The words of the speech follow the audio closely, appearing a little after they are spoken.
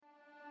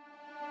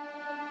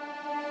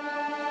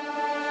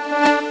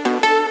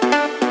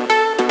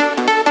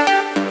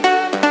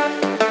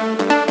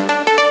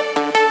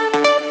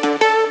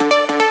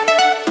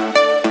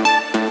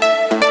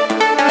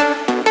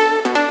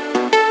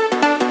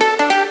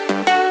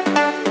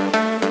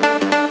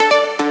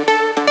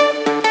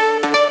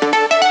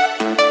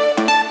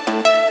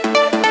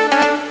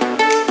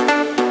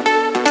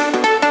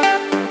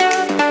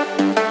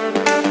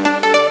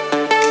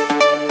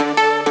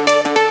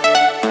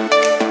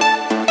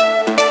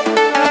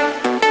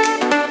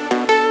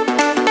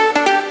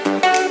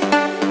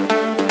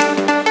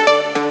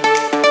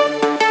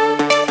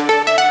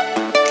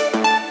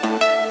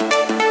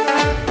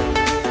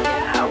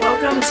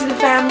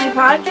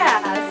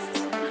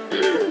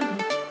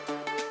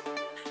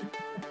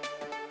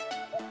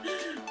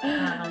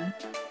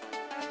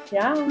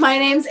Yeah. My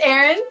name's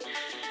Erin.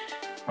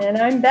 And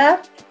I'm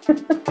Beth.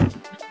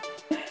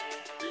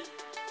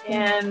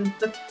 And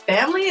the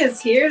family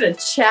is here to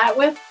chat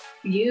with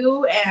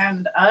you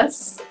and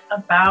us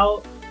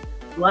about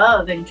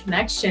love and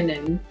connection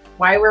and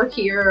why we're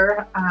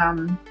here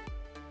on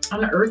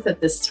Earth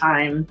at this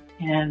time.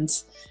 And,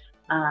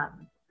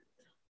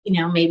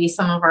 maybe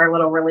some of our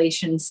little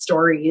relation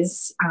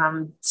stories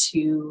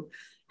to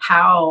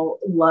how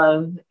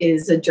love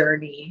is a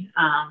journey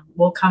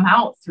will come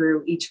out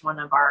through each one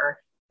of our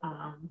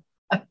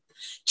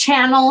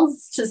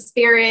channels to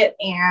spirit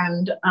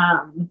and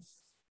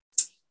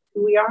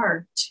who we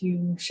are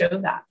to show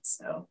that.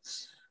 So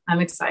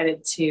I'm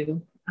excited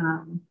to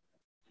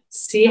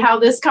see how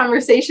this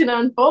conversation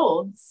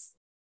unfolds.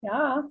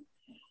 Yeah.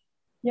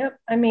 Yep.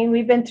 I mean,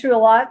 we've been through a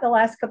lot the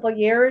last couple of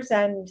years,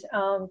 and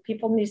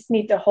people just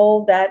need to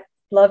hold that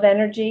love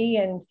energy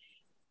and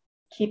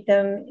keep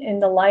them in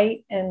the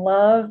light and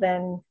love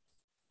and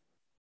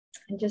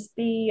just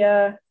be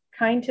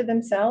kind to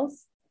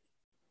themselves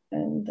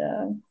and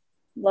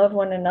love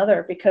one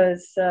another,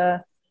 because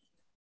I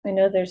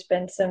know there's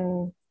been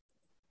some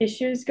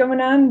issues going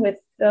on with,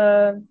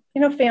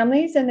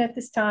 families. And at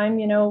this time,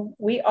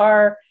 we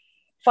are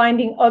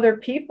finding other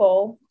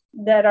people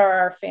that are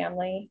our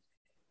family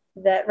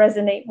that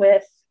resonate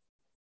with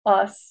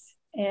us.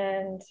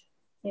 And,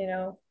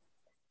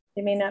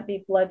 they may not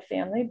be blood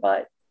family,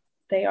 but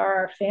they are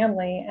our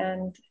family,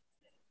 and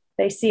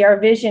they see our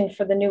vision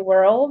for the new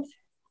world.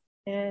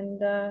 And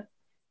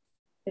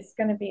it's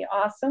going to be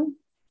awesome.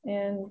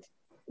 And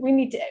we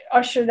need to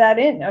usher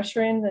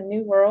in the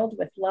new world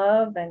with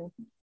love, and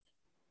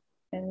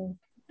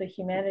the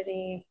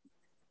humanity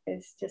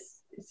is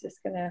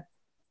just going to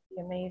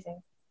be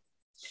amazing.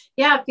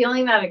 Yeah,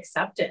 feeling that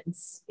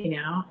acceptance,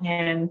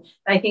 and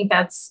I think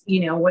that's,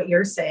 what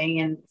you're saying,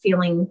 and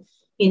feeling,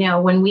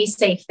 when we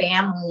say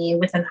family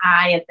with an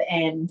I at the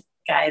end,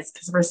 guys,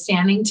 because we're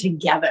standing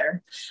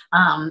together,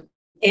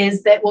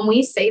 is that when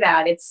we say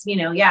that, it's,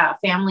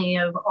 family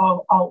of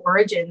all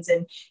origins,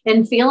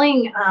 and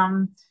feeling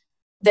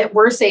that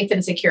we're safe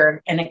and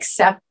secure and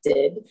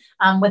accepted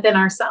within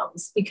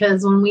ourselves.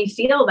 Because when we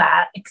feel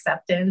that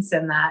acceptance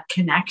and that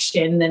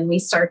connection, then we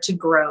start to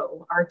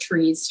grow. Our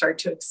trees start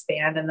to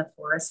expand, and the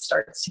forest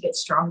starts to get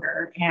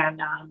stronger.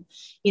 And,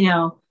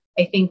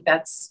 I think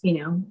that's,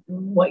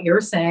 what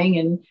you're saying,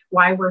 and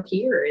why we're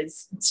here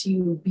is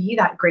to be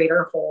that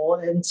greater whole,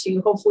 and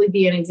to hopefully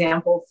be an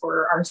example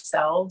for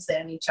ourselves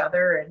and each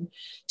other, and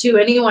to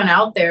anyone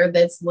out there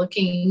that's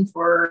looking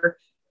for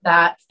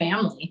that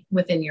family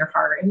within your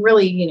heart. And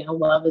really,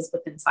 love is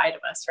within inside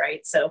of us,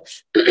 right? So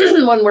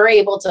when we're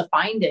able to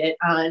find it,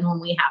 and when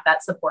we have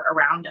that support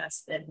around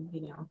us, then,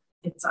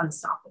 it's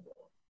unstoppable.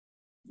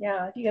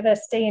 Yeah. You got to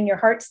stay in your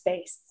heart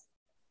space,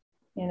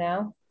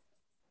 and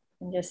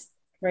just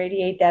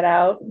radiate that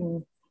out,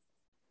 and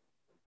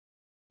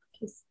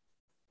just,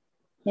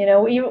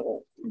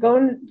 you go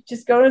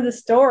to the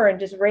store and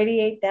just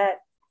radiate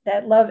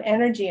that love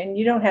energy, and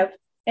you don't have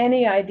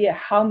any idea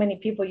how many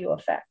people you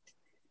affect.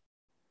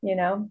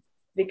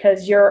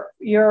 Because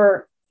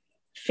your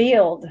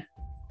field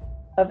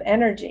of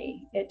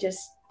energy, it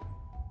just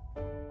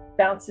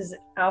bounces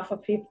off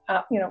of people,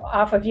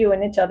 off of you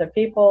and into other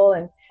people,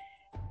 and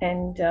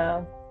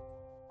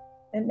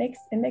it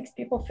makes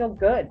people feel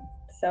good.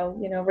 So,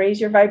 raise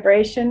your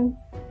vibration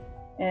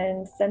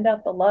and send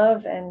out the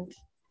love, and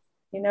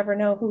you never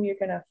know who you're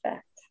going to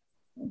affect.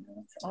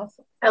 It's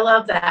awesome. I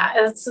love that.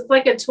 It's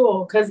like a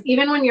tool, because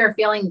even when you're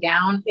feeling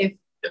down, if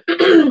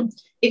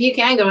if you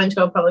can go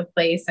into a public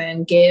place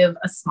and give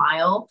a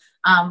smile,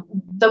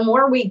 the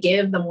more we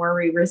give, the more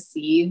we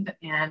receive.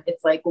 And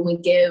it's like when we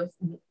give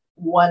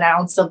 1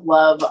 ounce of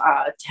love,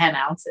 10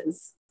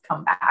 ounces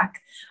come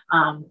back.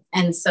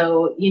 And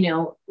so,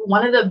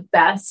 one of the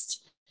best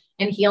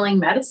and healing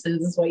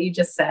medicines is what you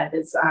just said,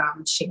 is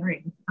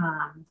sharing,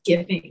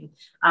 giving.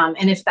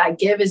 And if that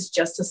give is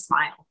just a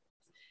smile,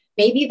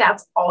 maybe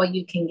that's all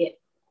you can get.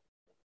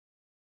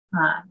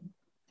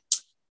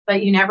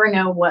 But you never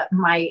know what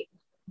might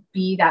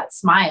be that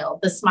smile.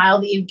 The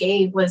smile that you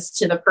gave was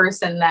to the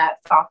person that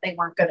thought they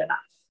weren't good enough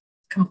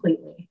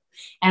completely,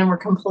 and were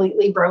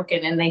completely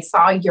broken. And they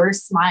saw your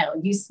smile.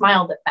 You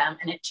smiled at them,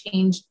 and it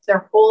changed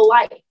their whole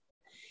life.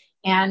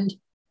 And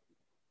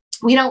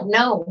we don't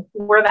know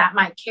where that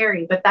might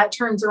carry, but that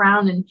turns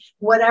around, and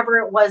whatever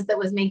it was that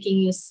was making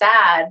you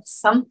sad,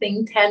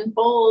 something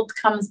tenfold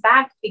comes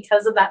back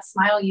because of that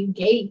smile you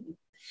gave.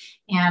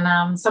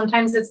 And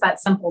sometimes it's that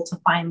simple to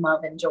find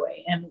love and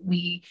joy. And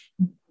we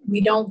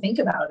don't think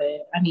about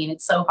it. I mean,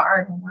 it's so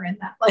hard when we're in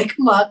that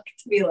muck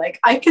to be like,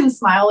 I can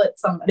smile at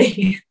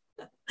somebody.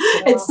 Yeah.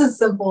 It's a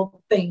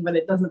simple thing, but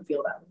it doesn't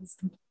feel that way.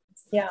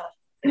 Yeah.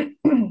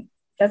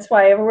 That's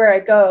why everywhere I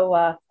go,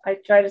 I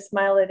try to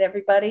smile at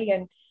everybody.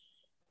 And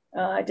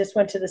I just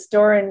went to the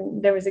store,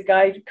 and there was a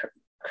guy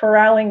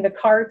corralling the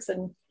carts,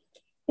 and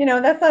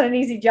that's not an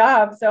easy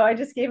job. So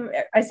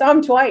I saw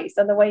him twice,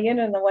 on the way in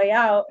and the way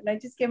out. And I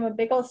just gave him a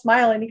big old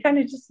smile, and he kind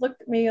of just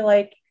looked at me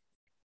like,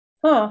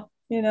 huh,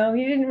 he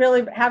didn't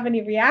really have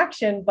any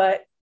reaction,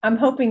 but I'm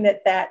hoping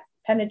that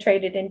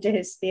penetrated into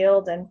his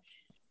field, and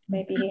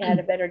maybe he had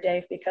a better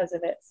day because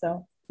of it.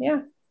 So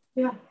yeah.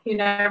 Yeah, you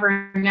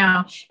never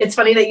know. It's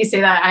funny that you say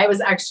that. I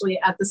was actually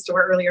at the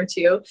store earlier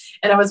too,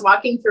 and I was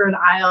walking through an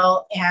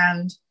aisle,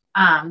 and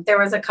there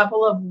was a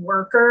couple of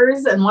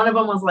workers, and one of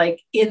them was like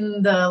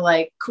in the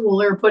like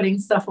cooler putting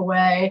stuff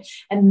away,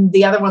 and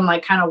the other one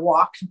like kind of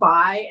walked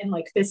by and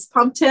like fist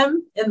pumped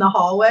him in the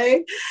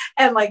hallway,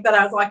 and like that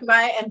I was walking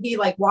by, and he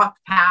like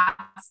walked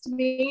past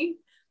me,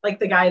 like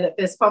the guy that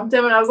fist pumped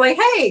him, and I was like,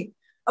 hey.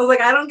 I was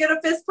like, I don't get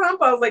a fist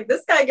pump. I was like,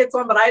 this guy gets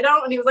one, but I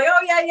don't. And he was like,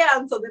 oh yeah, yeah.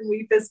 And so then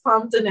we fist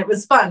pumped, and it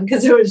was fun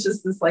because it was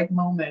just this like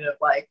moment of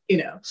like, you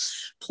know,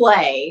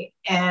 play.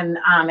 And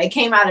it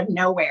came out of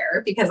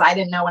nowhere because I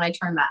didn't know when I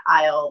turned that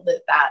aisle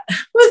that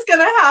was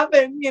going to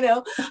happen, you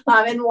know,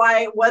 and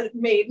what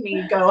made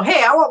me go,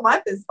 hey, I want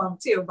my fist pump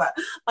too. But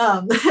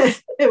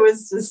it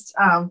was just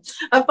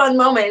a fun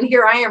moment. And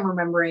here I am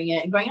remembering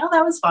it and going, oh,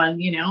 that was fun,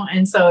 you know.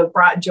 And so it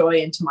brought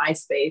joy into my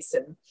space,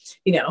 and,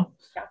 you know,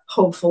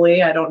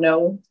 hopefully, I don't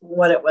know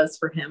what it was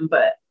for him,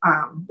 but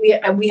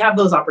we have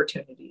those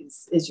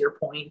opportunities is your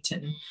point.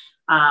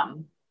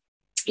 And,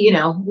 you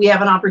know, we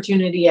have an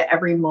opportunity at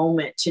every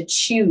moment to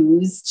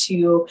choose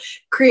to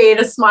create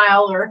a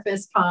smile or a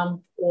fist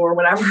pump or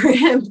whatever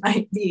it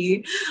might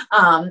be.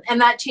 And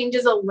that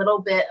changes a little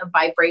bit of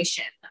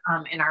vibration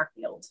in our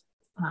field.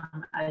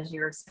 As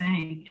you're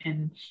saying,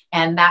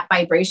 and that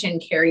vibration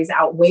carries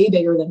out way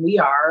bigger than we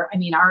are. I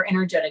mean, our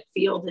energetic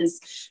field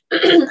is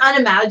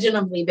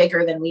unimaginably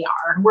bigger than we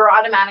are. We're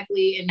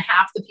automatically in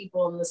half the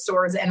people in the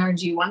store's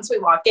energy once we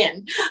walk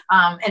in.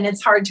 And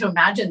it's hard to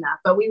imagine that,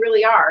 but we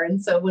really are.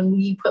 And so when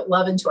we put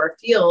love into our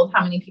field,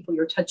 how many people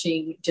you're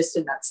touching just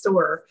in that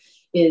store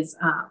is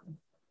a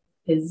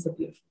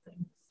beautiful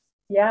thing.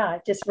 Yeah,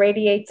 it just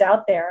radiates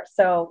out there.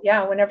 So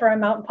yeah, whenever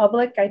I'm out in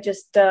public, I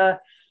just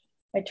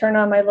I turn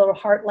on my little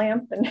heart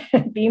lamp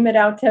and beam it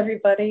out to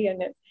everybody,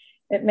 and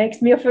it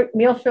makes me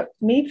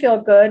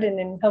feel good, and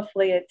then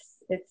hopefully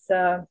it's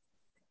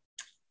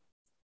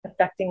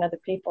affecting other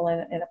people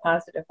in a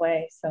positive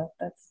way. So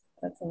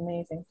that's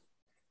amazing.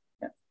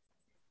 Yeah.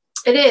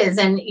 It is,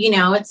 and you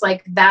know, it's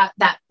like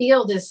that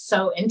field is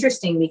so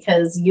interesting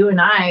because you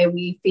and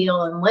we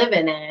feel and live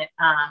in it,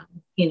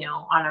 you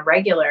know, on a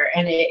regular,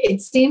 and it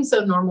seems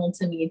so normal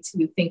to me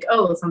to think,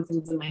 oh,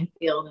 something's in my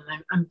field,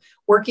 and I'm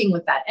working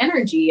with that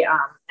energy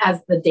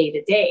as the day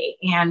to day,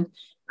 and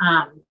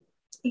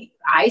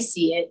I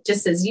see it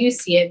just as you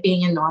see it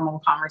being a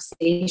normal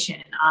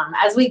conversation.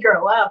 As we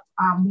grow up,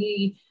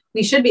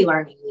 we should be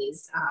learning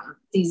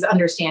these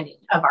understanding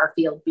of our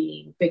field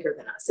being bigger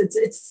than us.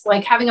 It's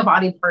like having a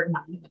body part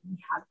not even we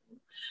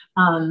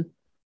have.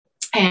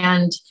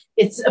 And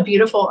it's a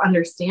beautiful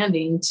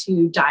understanding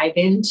to dive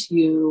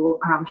into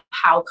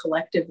how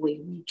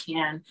collectively we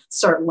can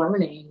start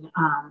learning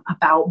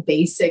about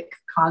basic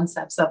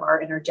concepts of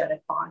our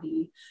energetic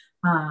body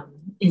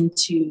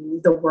into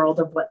the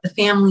world of what the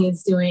family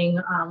is doing.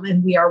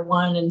 And we are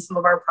one in some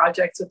of our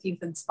projects with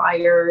Youth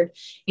Inspired,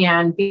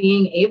 and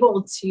being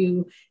able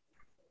to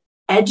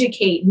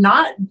educate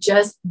not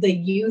just the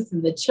youth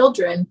and the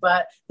children,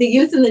 but the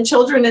youth and the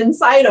children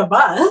inside of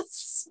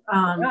us.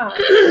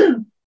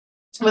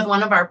 With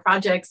one of our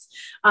projects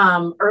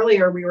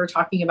earlier, we were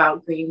talking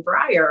about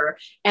Greenbrier,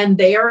 and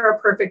they are a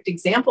perfect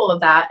example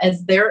of that,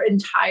 as their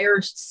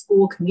entire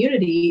school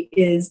community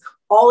is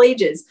all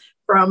ages,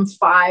 from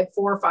 4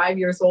 or 5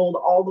 years old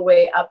all the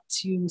way up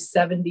to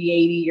 70,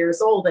 80 years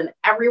old. And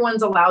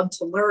everyone's allowed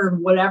to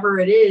learn whatever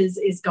it is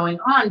going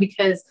on,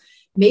 because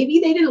maybe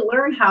they didn't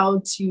learn how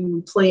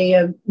to play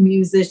a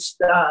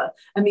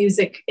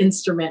music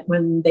instrument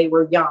when they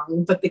were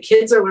young, but the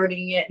kids are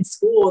learning it in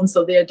school. And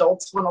so the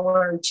adults want to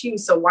learn too.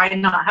 So why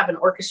not have an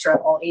orchestra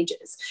of all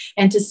ages?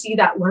 And to see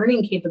that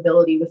learning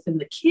capability within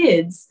the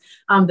kids,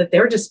 that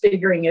they're just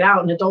figuring it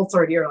out, and adults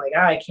already are like,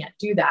 oh, I can't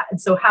do that.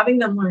 And so having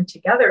them learn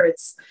together,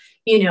 it's,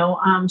 you know,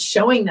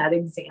 showing that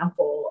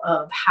example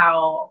of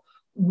how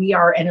we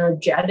are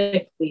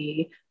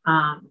energetically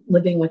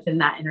living within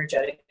that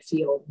energetic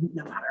field,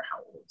 no matter how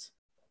old.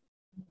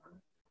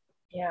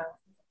 Yeah.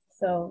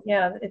 So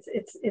yeah,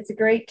 it's a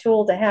great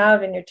tool to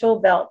have in your tool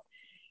belt,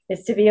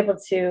 is to be able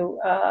to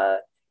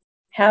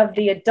have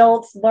the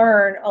adults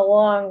learn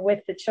along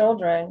with the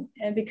children.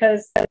 And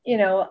because, you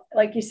know,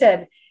 like you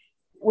said,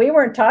 we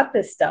weren't taught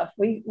this stuff.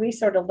 We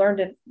sort of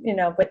learned it, you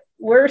know, but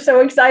we're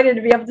so excited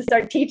to be able to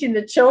start teaching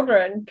the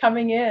children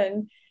coming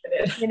in,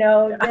 you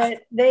know,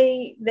 that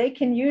they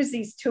can use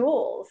these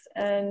tools.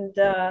 And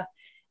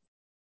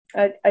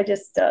I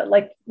just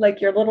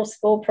like your little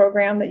school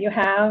program that you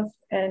have,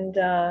 and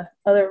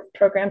other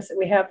programs that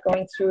we have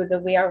going through the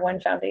We Are One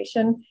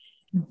Foundation.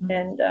 Mm-hmm.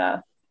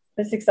 And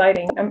it's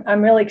exciting.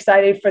 I'm really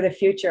excited for the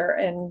future,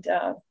 and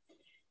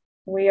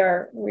we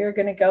are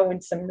going to go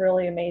in some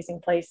really amazing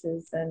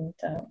places. And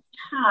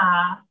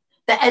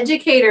the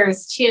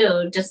educators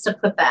too, just to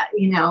put that,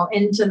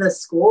 into the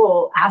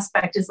school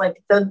aspect, is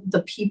like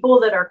the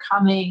people that are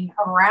coming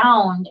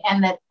around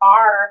and that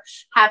are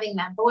having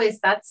that voice.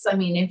 That's, I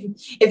mean,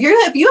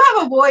 if you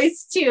have a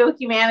voice to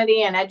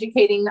humanity and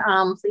educating,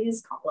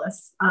 please call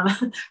us.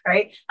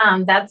 Right.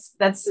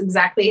 That's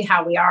exactly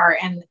how we are.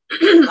 And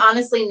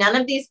honestly, none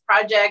of these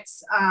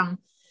projects,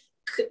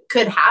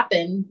 could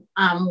happen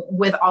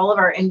with all of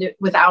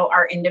without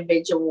our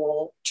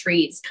individual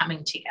trees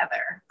coming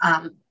together.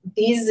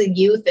 These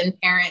youth and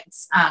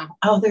parents,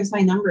 there's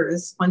my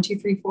numbers, 1, 2,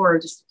 3, 4,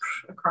 just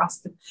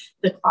across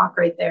the clock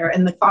right there.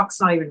 And the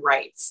clock's not even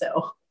right.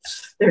 So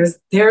there's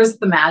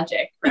the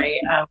magic,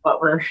 right? Of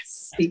what we're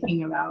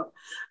speaking about,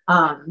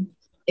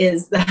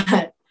 is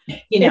that,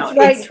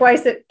 it's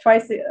right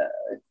twice in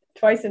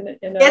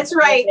it's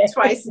right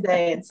twice a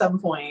day at some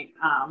point.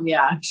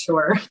 Yeah,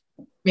 sure.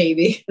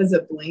 Maybe as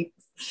it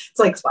blinks, it's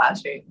like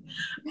flashing.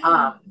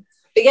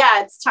 But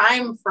yeah, it's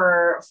time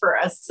for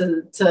us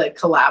to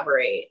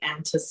collaborate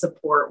and to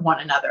support one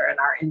another in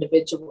our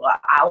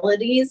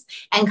individualities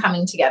and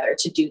coming together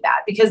to do that,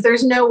 because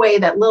there's no way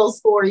that Little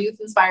School or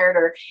Youth Inspired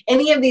or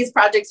any of these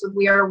projects with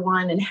We Are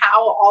One and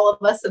how all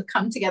of us have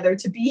come together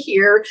to be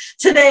here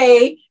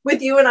today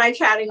with you and I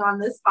chatting on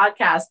this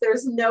podcast.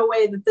 There's no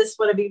way that this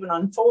would have even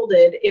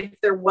unfolded if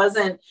there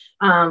wasn't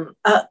a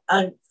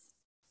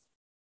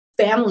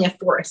family of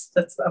forest.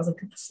 I was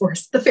like, the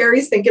forest. The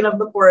fairies thinking of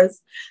the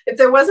forest. If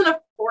there wasn't a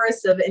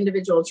forest of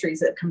individual trees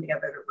that come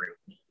together to root,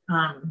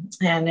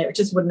 and it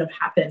just wouldn't have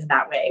happened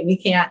that way. We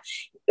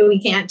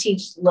can't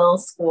teach Little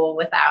School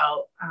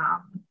without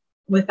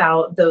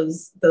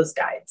those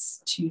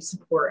guides to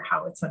support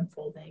how it's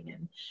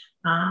unfolding.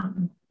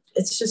 And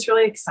it's just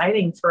really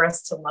exciting for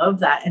us to love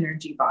that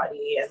energy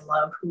body and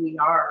love who we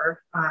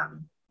are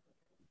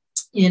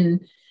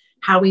in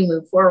how we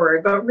move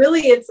forward. But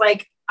really, it's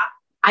like,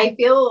 I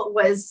feel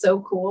was so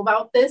cool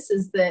about this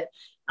is that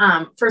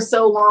for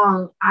so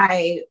long,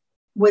 I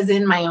was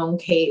in my own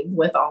cave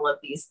with all of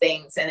these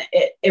things. And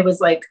it was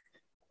like,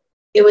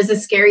 it was a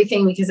scary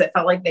thing because it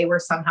felt like they were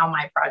somehow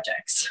my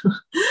projects.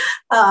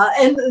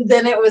 And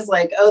then it was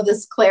like, oh,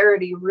 this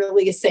clarity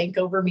really sank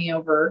over me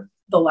over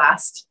the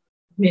last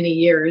many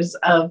years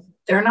of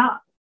they're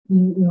not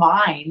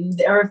mine,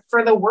 they're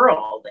for the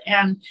world.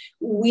 And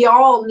we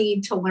all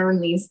need to learn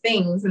these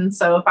things. And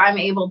so if I'm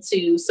able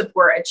to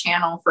support a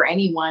channel for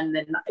anyone,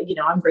 then,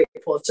 I'm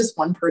grateful if just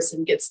one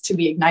person gets to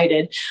be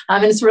ignited.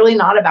 And it's really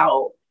not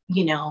about,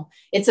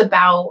 it's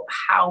about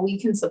how we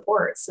can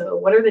support. So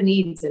what are the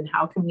needs and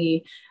how can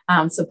we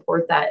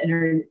support that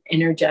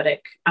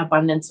energetic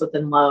abundance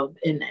within love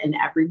in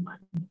everyone,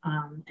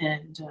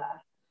 and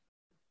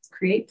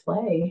create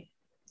play.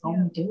 That's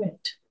how we do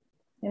it.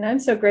 And I'm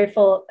so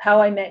grateful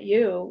how I met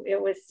you.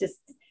 It was just,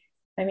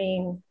 I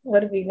mean,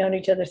 what have we known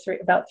each other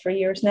about 3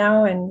 years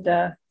now? And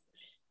I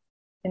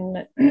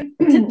feel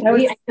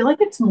like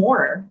it's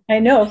more. I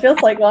know, it feels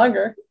like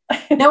longer.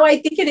 No,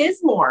 I think it is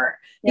more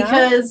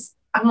because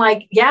I'm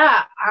like,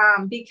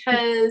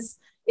 because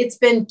it's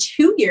been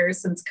 2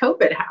 years since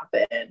COVID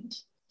happened.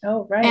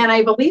 Oh, right. And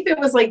I believe it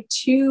was like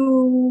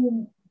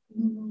 2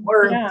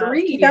 or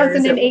 3 years.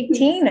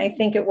 2018, I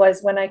think it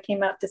was when I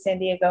came out to San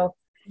Diego.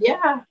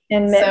 Yeah.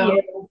 And met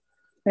you.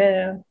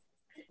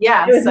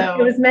 Yeah.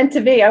 It was meant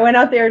to be. I went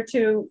out there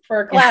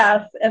for a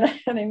class and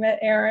I met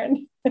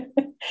Erin.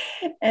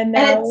 and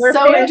it's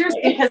so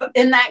interesting because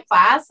in that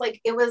class, like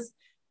it was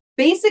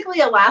basically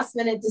a last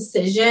minute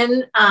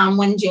decision.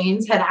 When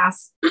James had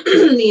asked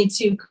me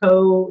to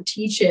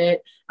co-teach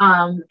it,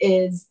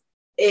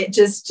 it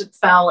just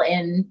fell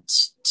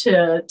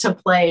into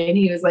play. And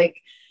he was like,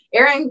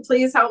 Erin,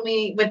 please help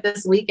me with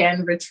this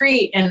weekend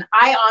retreat. And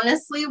I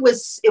honestly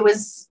it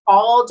was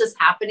all just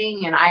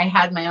happening. And I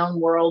had my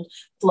own world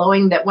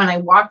flowing that when I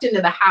walked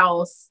into the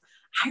house,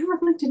 I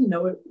really didn't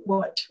know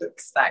what to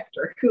expect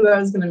or who I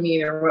was going to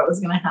meet or what was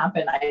going to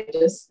happen. I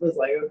just was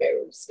like, okay,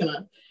 we're just going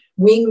to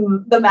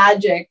wing the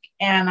magic.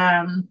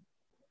 And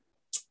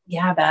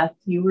Beth,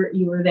 you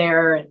were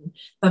there, and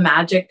the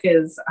magic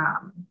is,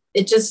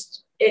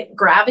 it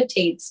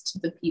gravitates to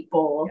the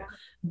people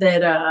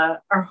that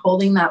are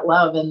holding that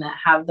love and that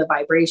have the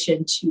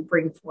vibration to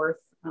bring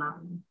forth.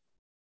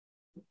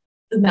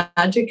 The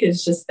magic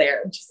is just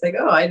there. Just like,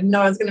 oh, I didn't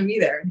know I was going to be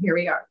there. And here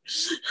we are.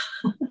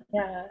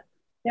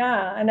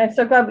 Yeah. And I'm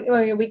so glad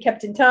we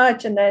kept in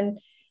touch. And then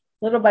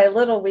little by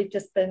little, we've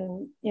just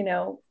been,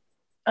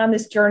 on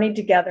this journey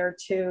together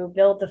to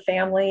build the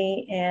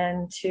family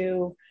and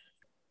to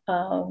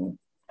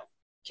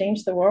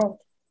change the world.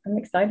 I'm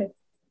excited.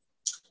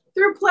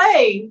 Through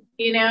play,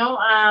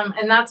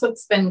 and that's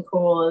what's been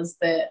cool is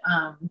that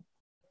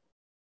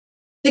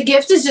the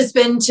gift has just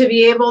been to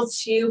be able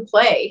to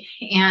play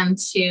and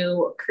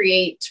to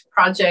create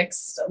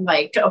projects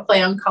like a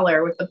play on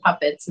color with the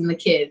puppets and the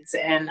kids,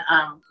 and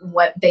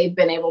what they've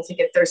been able to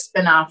get their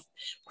spin-off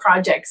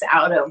projects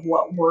out of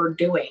what we're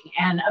doing.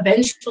 And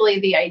eventually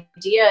the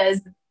idea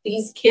is that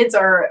these kids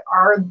are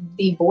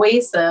the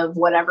voice of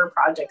whatever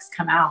projects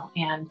come out,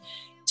 and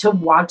to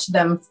watch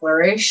them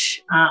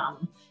flourish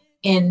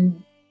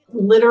in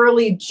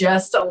literally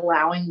just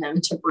allowing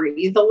them to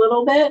breathe a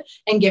little bit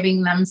and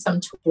giving them some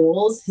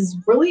tools has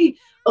really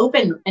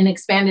opened and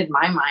expanded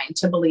my mind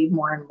to believe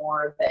more and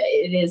more that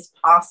it is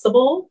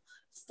possible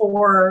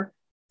for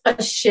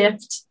a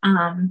shift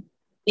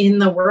in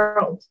the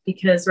world.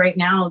 Because right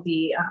now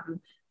the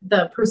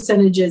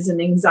percentages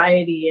and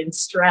anxiety and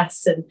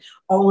stress and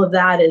all of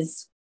that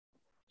is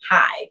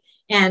high.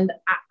 And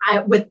I,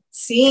 with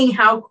seeing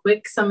how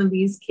quick some of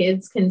these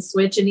kids can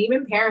switch, and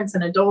even parents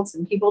and adults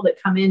and people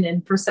that come in,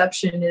 and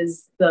perception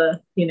is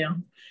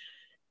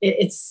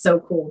it's so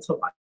cool to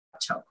watch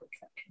how quick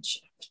that can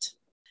shift.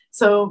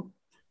 So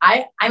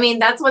I mean,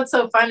 that's what's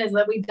so fun, is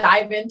that we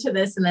dive into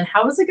this, and then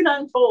how is it going to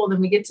unfold?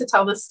 And we get to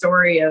tell the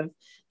story of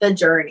the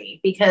journey,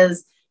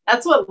 because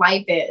that's what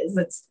life is.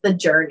 It's the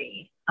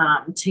journey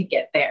to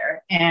get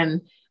there.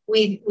 And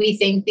we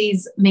think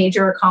these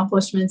major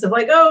accomplishments of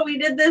like, oh, we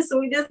did this and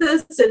we did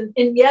this.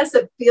 And yes,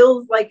 it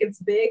feels like it's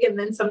big. And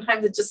then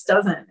sometimes it just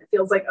doesn't. It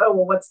feels like, oh,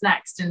 well, what's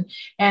next?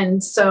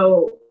 And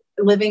so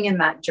living in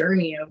that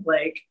journey of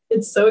like,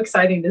 it's so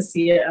exciting to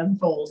see it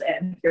unfold.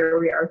 And here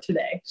we are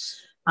today.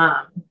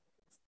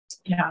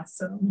 Yeah,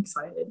 so I'm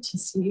excited to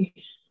see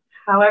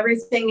how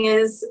everything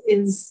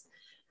is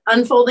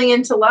unfolding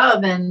into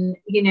love, and,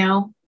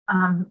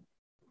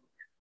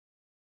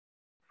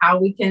 how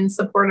we can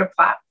support a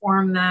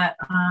platform that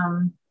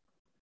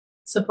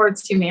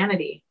supports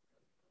humanity.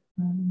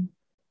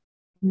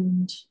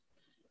 And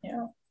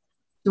yeah,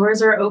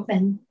 doors are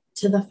open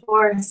to the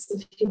forest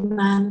of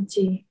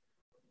humanity,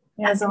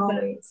 as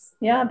always.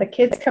 Yeah, the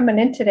kids coming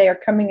in today are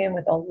coming in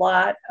with a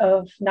lot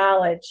of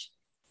knowledge.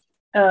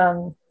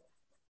 And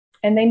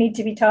they need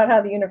to be taught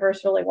how the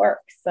universe really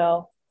works.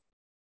 So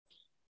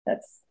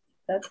that's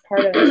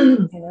part of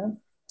it,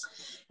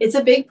 It's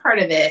a big part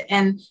of it.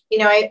 And,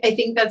 I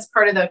think that's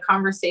part of the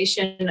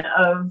conversation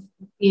of,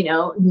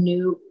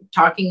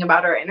 talking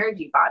about our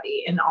energy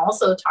body, and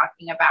also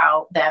talking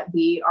about that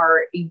we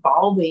are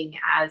evolving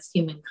as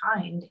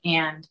humankind.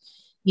 And,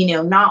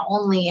 not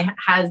only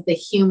has the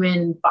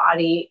human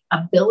body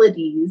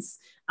abilities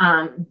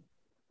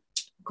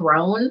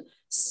grown,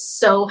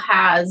 so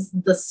has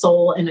the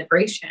soul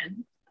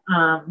integration,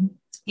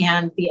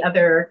 and the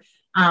other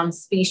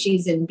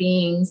species and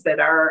beings that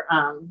are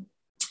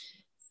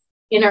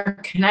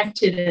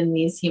interconnected in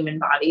these human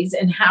bodies,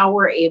 and how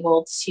we're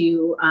able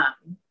to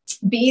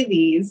be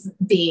these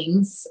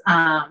beings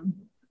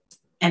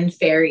and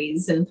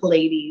fairies and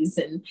Pleiades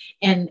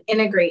and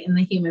integrate in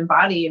the human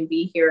body and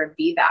be here and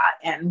be that.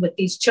 And with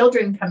these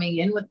children coming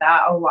in with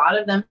that, a lot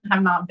of them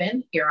have not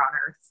been here on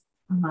Earth,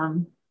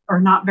 or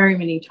not very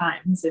many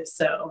times, if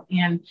so.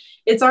 And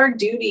it's our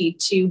duty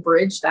to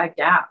bridge that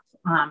gap.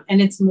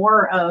 And it's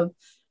more of,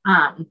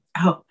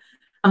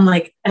 I'm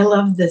like, I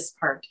love this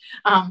part.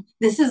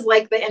 This is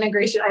like the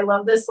integration. I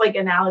love this like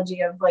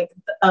analogy of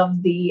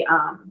the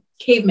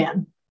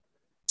caveman.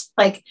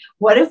 Like,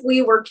 what if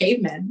we were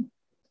cavemen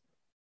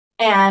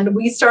and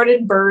we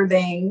started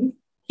birthing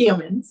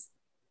humans,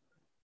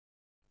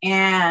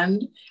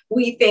 and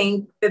we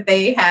think that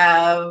they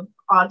have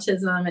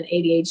autism and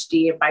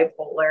ADHD and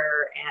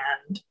bipolar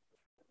and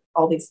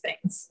all these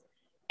things,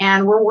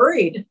 and we're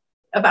worried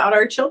about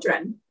our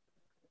children.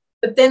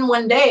 But then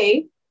one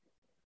day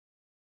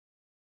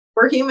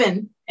we're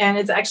human, and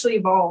it's actually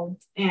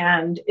evolved,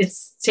 and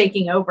it's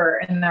taking over,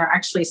 and they're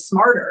actually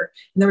smarter,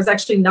 and there was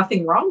actually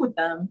nothing wrong with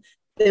them.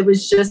 It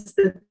was just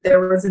that there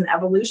was an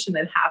evolution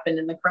that happened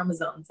in the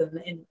chromosomes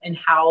and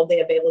how the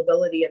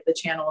availability of the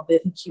channel of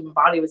the human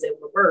body was able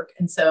to work.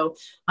 And so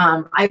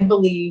I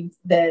believe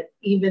that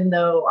even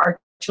though our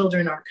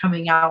children are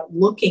coming out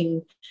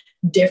looking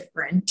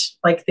different,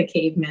 like the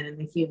cavemen and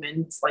the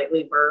human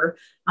slightly were,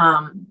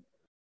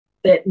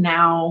 that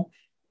now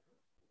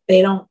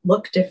they don't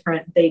look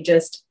different. They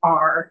just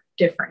are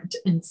different.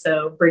 And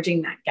so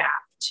bridging that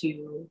gap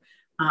to,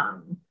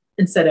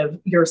 instead of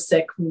you're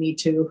sick, we need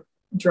to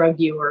drug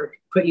you or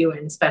put you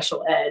in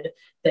special ed,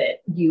 that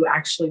we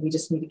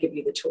just need to give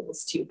you the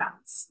tools to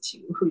bounce to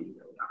who you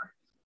really are.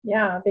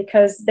 Yeah,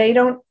 because they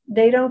don't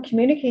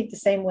communicate the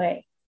same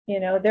way.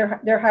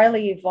 They're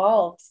highly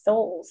evolved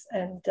souls,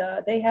 and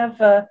they have,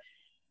 there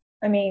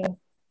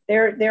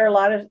are a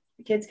lot of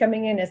kids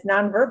coming in as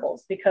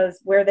nonverbals, because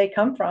where they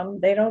come from,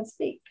 they don't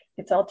speak.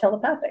 It's all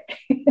telepathic.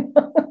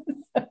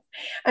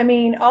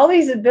 All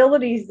these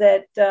abilities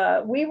that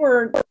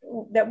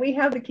we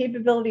have the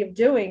capability of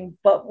doing,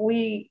 but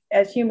we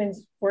as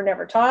humans were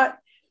never taught.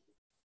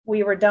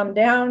 We were dumbed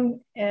down,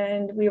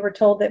 and we were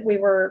told that we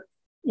were,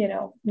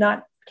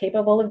 not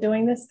capable of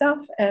doing this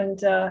stuff. And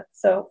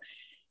so,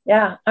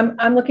 yeah,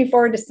 I'm looking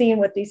forward to seeing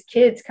what these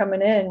kids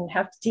coming in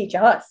have to teach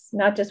us,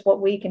 not just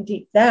what we can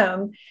teach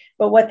them,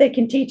 but what they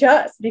can teach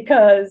us,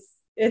 because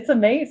it's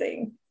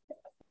amazing,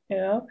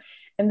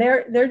 and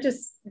they're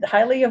just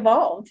highly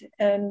evolved.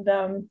 And,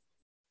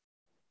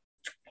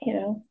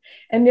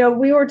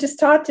 we were just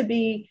taught to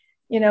be,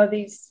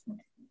 these,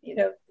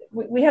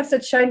 we have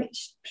such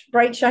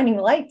bright, shining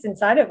lights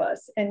inside of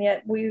us. And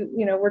yet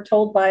we're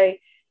told by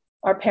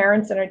our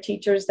parents and our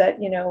teachers that,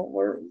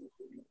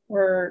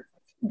 we're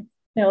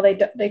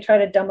they try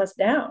to dumb us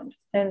down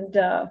and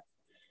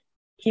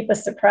keep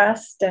us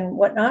suppressed and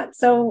whatnot.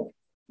 So,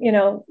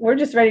 we're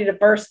just ready to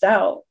burst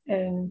out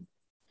and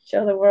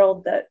show the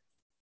world that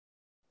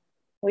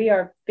we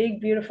are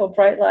big, beautiful,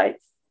 bright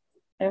lights,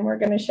 and we're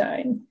going to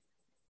shine.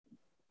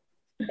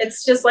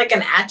 It's just like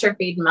an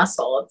atrophied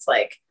muscle. It's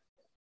like,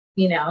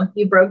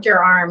 you broke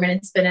your arm and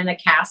it's been in a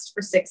cast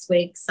for 6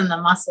 weeks and the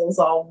muscle's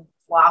all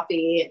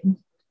floppy and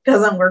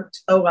doesn't work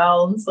so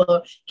well. And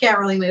so can't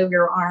really move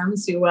your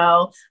arms too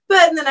well.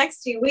 But in the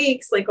next few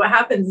weeks, like what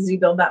happens is you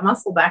build that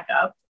muscle back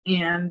up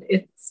and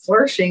it's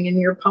flourishing and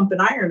you're pumping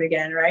iron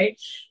again. Right.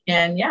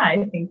 And yeah,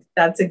 I think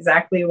that's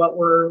exactly what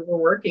we're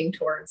working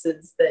towards,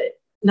 is that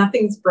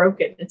nothing's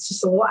broken. It's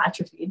just a little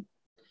atrophied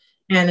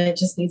and it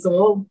just needs a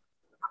little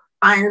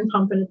iron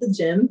pumping at the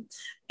gym.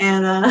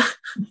 And,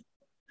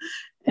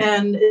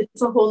 and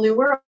it's a whole new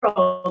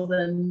world.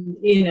 And,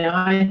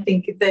 I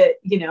think that,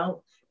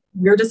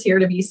 we're just here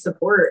to be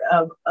support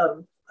of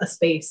a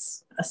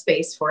space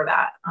for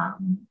that.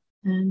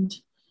 And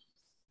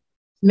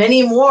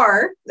many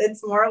more.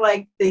 It's more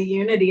like the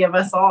unity of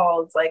us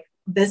all. It's like,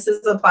 this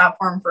is a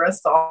platform for us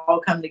to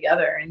all come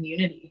together in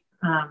unity.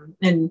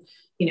 And,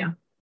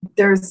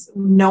 there's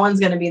no one's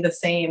going to be the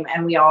same.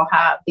 And we all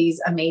have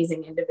these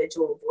amazing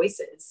individual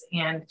voices.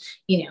 And,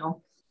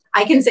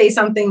 I can say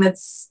something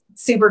that's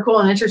super cool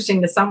and interesting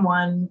to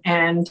someone,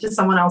 and to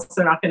someone else,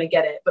 they're not going to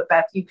get it. But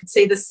Beth, you could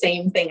say the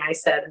same thing I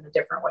said in a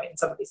different way and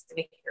somebody's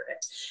going to hear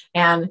it.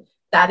 And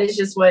that is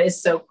just what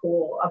is so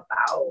cool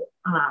about,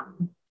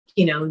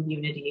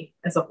 unity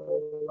as a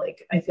whole.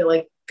 Like, I feel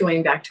like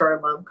going back to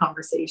our love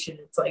conversation,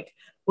 it's like,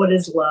 what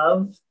is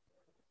love?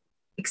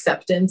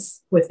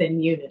 Acceptance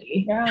within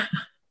unity. Yeah.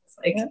 It's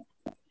like,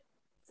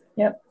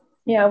 yep.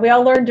 Yeah. We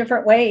all learn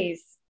different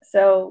ways.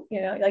 So,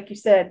 like you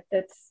said,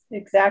 that's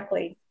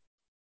exactly,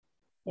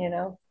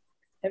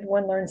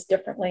 everyone learns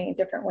differently in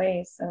different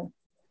ways. So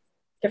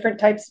different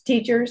types of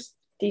teachers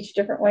teach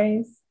different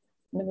ways,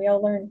 and we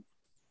all learn.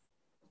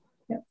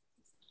 Yep.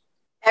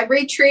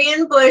 Every tree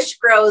and bush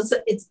grows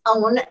its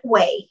own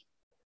way,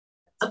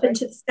 up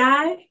into the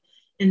sky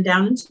and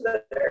down into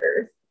the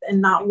earth.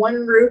 And not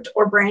one root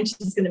or branch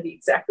is going to be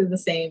exactly the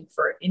same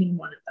for any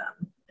one of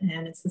them.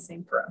 And it's the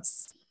same for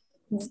us.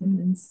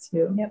 Humans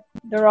too. Yep.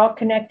 They're all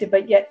connected,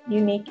 but yet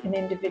unique and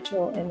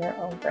individual in their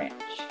own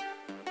branch.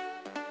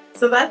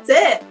 So that's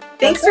it.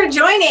 Thanks for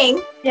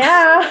joining.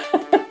 Yeah.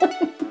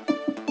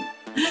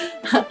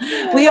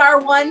 We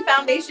are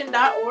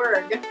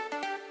onefoundation.org.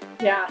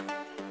 Yeah.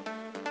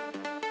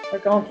 We're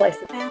going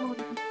places. Can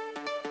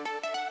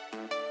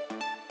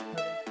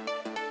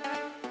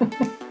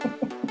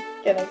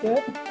I do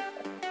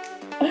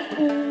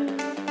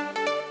it?